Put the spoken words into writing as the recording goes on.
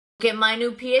Get my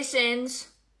new piercings.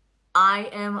 I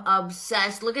am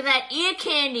obsessed. Look at that ear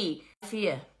candy.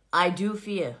 I do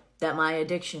fear that my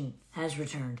addiction has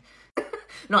returned.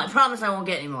 No, I promise I won't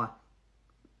get any more.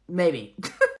 Maybe.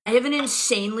 I have an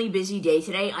insanely busy day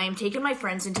today. I am taking my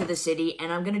friends into the city,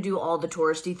 and I'm going to do all the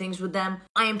touristy things with them.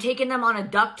 I am taking them on a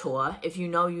duck tour, if you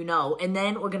know, you know. And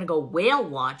then we're going to go whale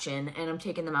watching, and I'm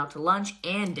taking them out to lunch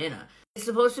and dinner. It's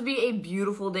supposed to be a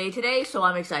beautiful day today, so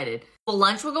I'm excited. For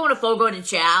lunch, we're going to Fogo de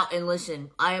Chao. And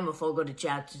listen, I am a Fogo de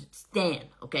Chao stan,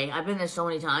 okay? I've been there so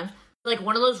many times. Like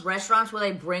one of those restaurants where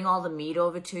they bring all the meat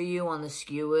over to you on the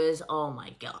skewers. Oh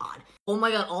my god. Oh my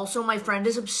god. Also, my friend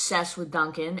is obsessed with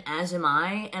Dunkin', as am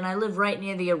I. And I live right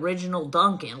near the original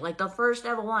Dunkin', like the first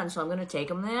ever one. So I'm going to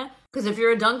take him there. Because if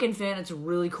you're a Dunkin' fan, it's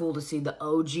really cool to see the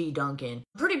OG Dunkin'.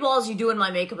 Pretty ballsy doing my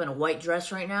makeup in a white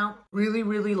dress right now. Really,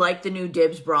 really like the new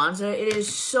Dibs bronzer. It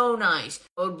is so nice.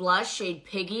 Code blush, shade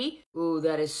Piggy. Ooh,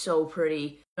 that is so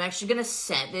pretty. I'm actually going to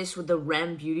set this with the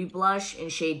Grwm Beauty Blush in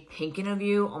shade Pinkin' of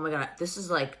You. Oh my god, this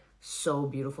is like so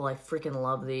beautiful. I freaking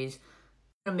love these.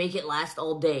 I'm going to make it last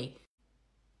all day.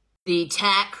 The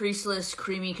Tack Creaseless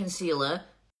Creamy Concealer.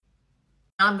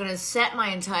 I'm going to set my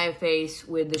entire face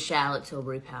with the Charlotte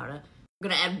Tilbury powder. I'm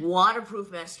going to add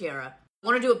waterproof mascara. I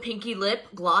want to do a pinky lip,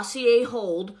 Glossier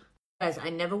Hold. Guys, I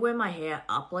never wear my hair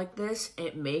up like this.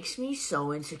 It makes me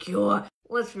so insecure.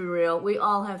 Let's be real, we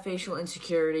all have facial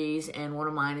insecurities, and one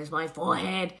of mine is my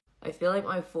forehead. I feel like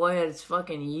my forehead is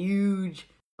fucking huge.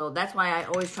 So that's why I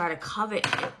always try to cover it,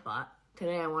 but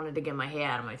today I wanted to get my hair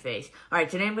out of my face. Alright,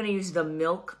 today I'm going to use the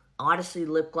Milk Odyssey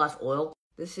Lip Gloss Oil.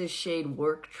 This is shade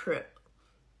Work Trip.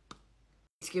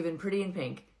 It's given pretty in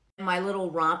pink. My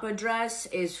little romper dress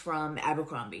is from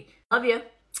Abercrombie. Love you.